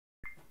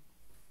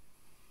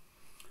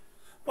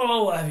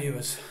Well, hello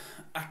viewers.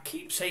 I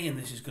keep saying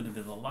this is going to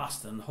be the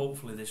last, and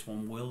hopefully this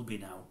one will be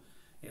now.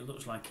 It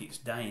looks like it's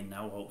dying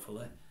now,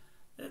 hopefully.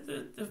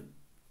 The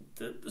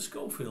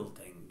Schofield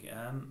thing,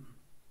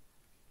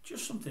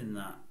 just something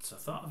that I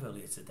thought of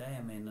earlier today.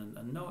 I mean,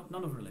 and no,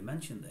 none have really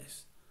mentioned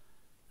this.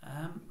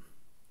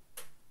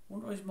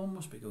 Wonder what his mum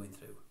must be going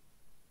through.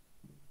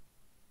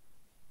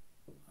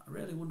 I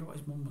really wonder what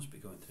his mum must be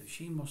going through.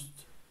 She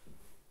must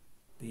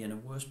be in a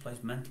worse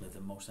place mentally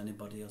than most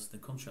anybody else in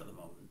the country at the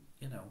moment.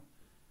 You know,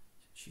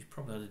 she's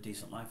probably had a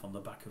decent life on the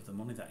back of the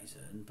money that he's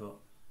earned, but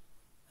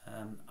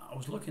I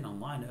was looking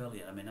online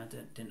earlier. I mean, I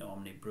didn't know how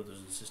many brothers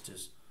and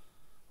sisters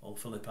old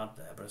Philip had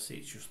there, but I see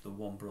it's just the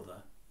one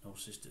brother, no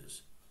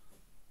sisters.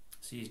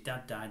 See, his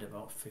dad died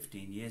about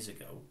 15 years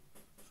ago,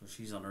 so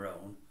she's on her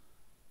own.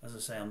 As I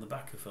say, on the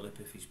back of Philip,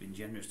 if he's been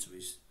generous to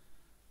his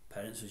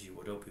parents, as you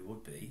would hope he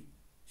would be,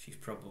 she's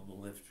probably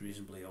lived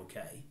reasonably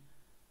okay.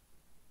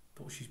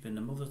 But she's been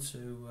a mother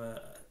to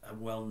a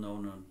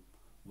well-known and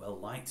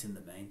well-liked in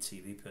the main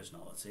TV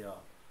personality, or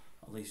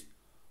at least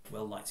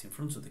well-liked in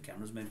front of the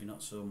cameras, maybe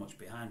not so much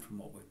behind from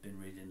what we've been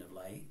reading of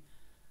late.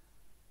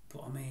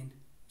 But I mean,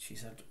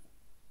 she's had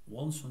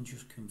one son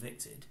just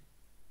convicted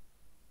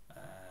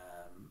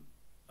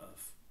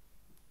of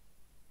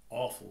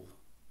awful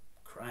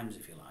crimes,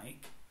 if you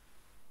like.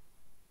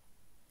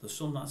 The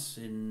son that's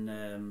in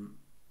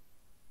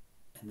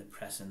the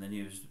press and the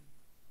news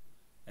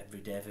every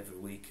day of every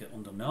week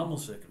under normal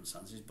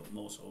circumstances, but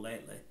more so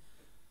lately,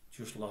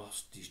 just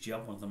lost his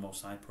job, one of the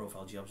most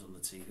high-profile jobs on the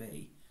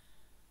TV,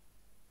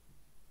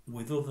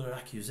 with other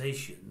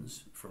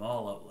accusations from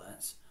all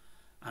outlets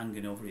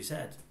hanging over his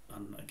head.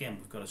 And again,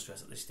 we've got to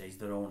stress at this stage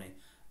they're only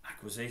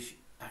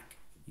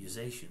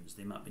accusations.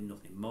 They might be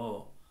nothing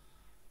more.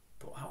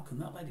 But how can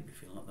that lady be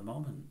feeling at the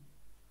moment?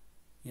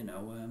 You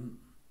know.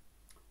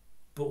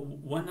 But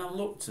when I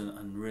looked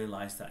and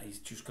realised that he's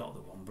just got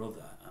the one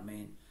brother, I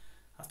mean,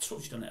 I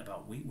touched on it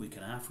about a week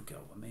and a half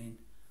ago. I mean,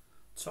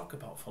 talk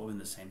about following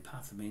the same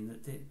path. I mean,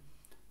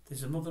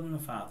 there's a mother and a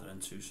father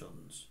and two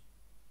sons.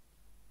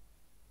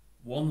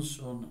 One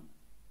son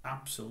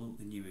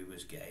absolutely knew he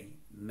was gay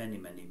many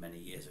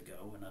years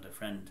ago, and had a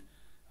friend,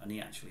 and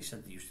he actually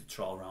said they used to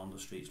trawl around the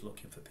streets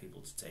looking for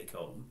people to take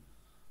home,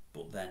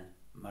 but then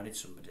married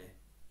somebody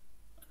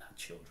and had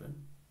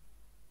children.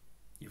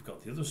 You've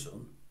got the other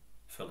son,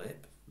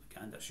 Philip, the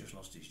kind that's just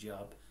lost his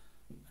job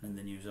and in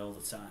the news all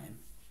the time.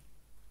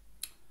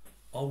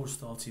 Always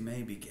thought he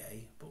may be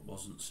gay, but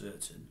wasn't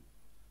certain.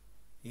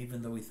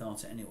 Even though he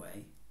thought it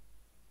anyway,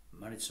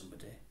 married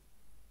somebody,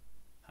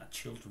 had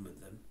children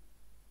with them,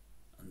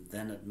 and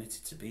then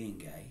admitted to being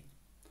gay.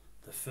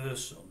 The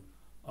first son,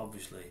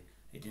 obviously,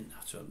 he didn't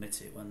have to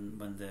admit it when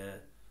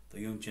the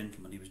young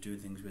gentleman he was doing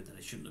things with that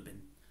he shouldn't have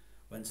been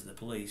went to the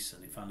police,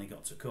 and he finally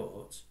got to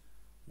court.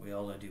 We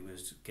all heard he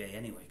was gay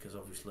anyway, because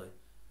obviously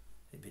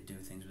he'd been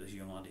doing things with this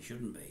young lad he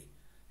shouldn't be.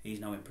 He's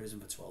now in prison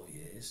for 12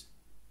 years.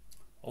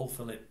 Old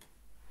Philip,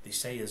 they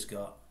say, has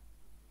got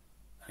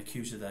an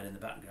accuser there in the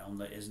background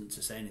that isn't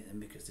to say anything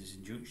because there's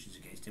injunctions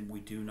against him. We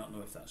do not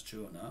know if that's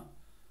true or not.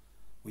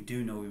 We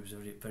do know he was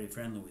very, very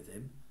friendly with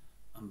him,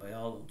 and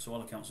to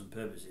all accounts and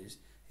purposes,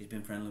 he's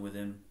been friendly with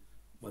him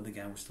when the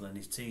guy was still in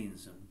his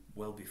teens and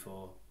well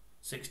before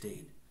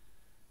 16.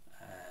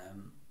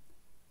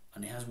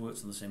 And he has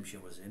worked on the same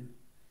show as him.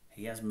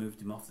 He has moved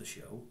him off the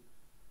show,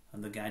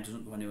 and the guy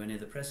doesn't go anywhere near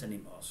the press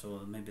anymore.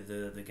 So maybe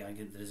there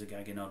is a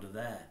gagging order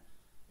there,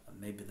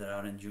 and maybe there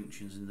are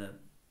injunctions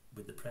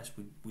with the press.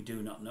 We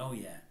do not know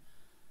yet.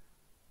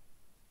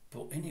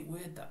 But isn't it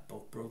weird that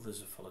both brothers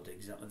have followed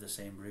exactly the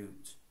same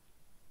route?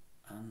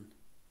 And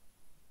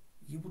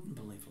you wouldn't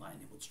believe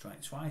lightning would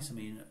strike twice. I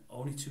mean,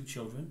 only two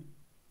children,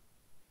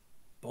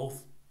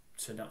 both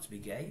turned out to be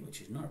gay, which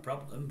is not a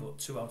problem, but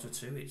 2 out of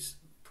 2, it's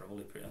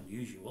probably pretty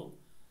unusual.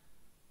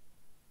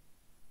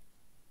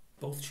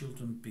 Both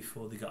children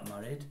before they got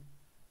married.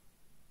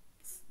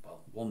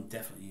 Well, one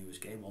definitely knew he was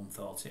gay, one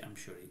thought it, I'm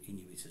sure he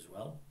knew it as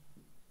well.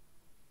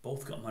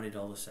 Both got married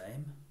all the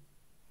same.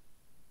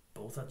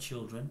 Both had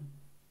children.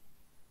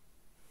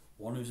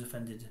 One who's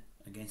offended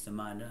against a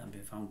minor and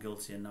been found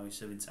guilty and now he's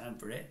serving time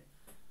for it,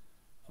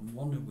 and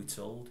one who we're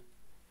told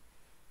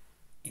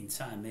in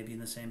time maybe in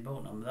the same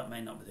boat. Now that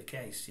may not be the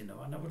case, you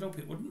know, and I would hope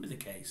it wouldn't be the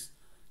case.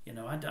 You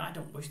know, I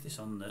don't wish this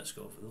on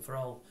Schofield. For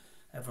all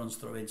everyone's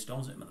throwing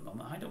stones at him at the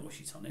moment, I don't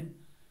wish it on him,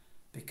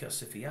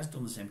 because if he has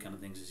done the same kind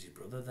of things as his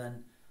brother,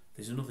 then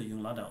there's another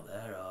young lad out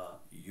there, or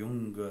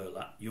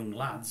young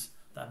lads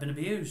that have been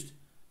abused,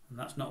 and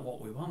that's not what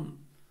we want.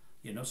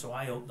 You know, so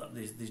I hope that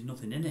there's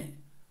nothing in it.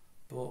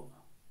 But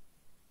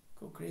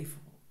good grief,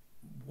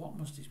 what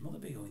must his mother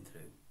be going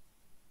through?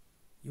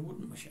 You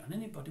wouldn't wish it on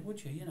anybody,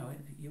 would you? You know,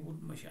 you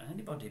wouldn't wish it on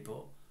anybody,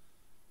 but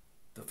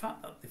the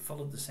fact that they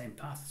followed the same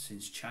path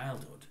since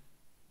childhood,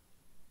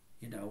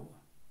 you know,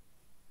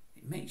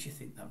 it makes you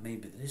think that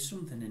maybe there is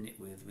something in it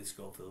with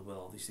Schofield, with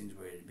all these things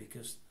we're hearing,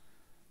 because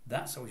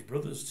that's how his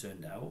brothers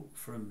turned out,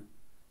 from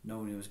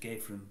knowing he was gay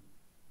from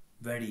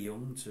very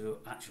young to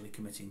actually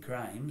committing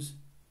crimes.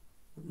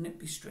 Wouldn't it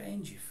be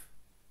strange if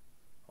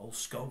old whole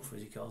scope,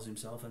 as he calls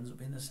himself, ends up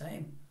being the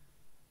same.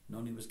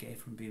 Known he was gay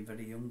from being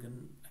very young,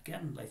 and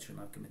again later in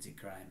life committed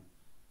crime.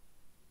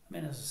 I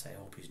mean, as I say, I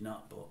hope he's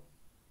not, but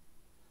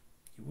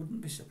you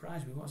wouldn't be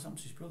surprised with what's happened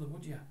to his brother,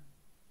 would you?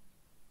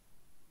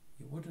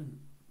 You wouldn't.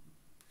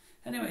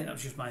 Anyway, that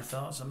was just my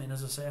thoughts. I mean,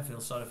 as I say, I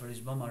feel sorry for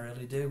his mum, I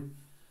really do.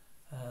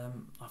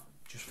 I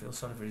just feel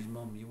sorry for his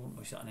mum. You wouldn't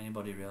wish that on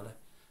anybody, really.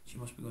 She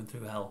must be going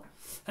through hell.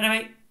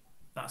 Anyway,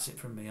 that's it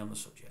from me on the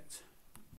subject.